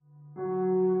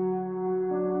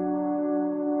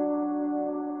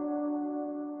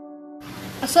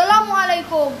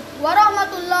Assalamualaikum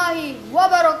warahmatullahi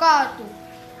wabarakatuh.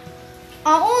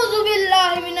 A'udzu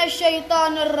billahi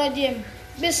minasyaitonir rajim.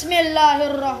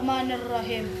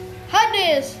 Bismillahirrahmanirrahim.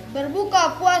 Hadis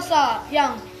berbuka puasa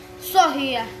yang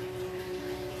Shahih.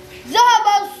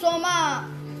 Zahabas soma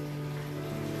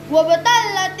wa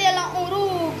batallatil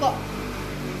uruq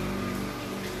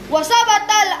wa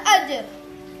sabatal ajr.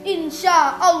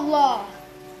 Insyaallah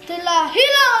telah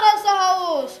hilang rasa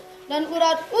haus dan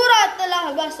urat-urat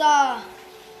telah basah,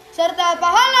 serta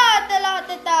pahala telah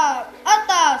tetap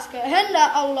atas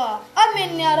kehendak Allah.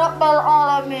 Amin ya rabbal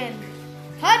alamin.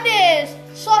 Hadis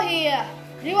Shahih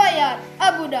riwayat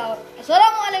Abu Daud.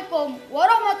 Assalamualaikum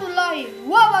warahmatullahi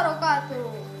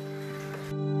wabarakatuh.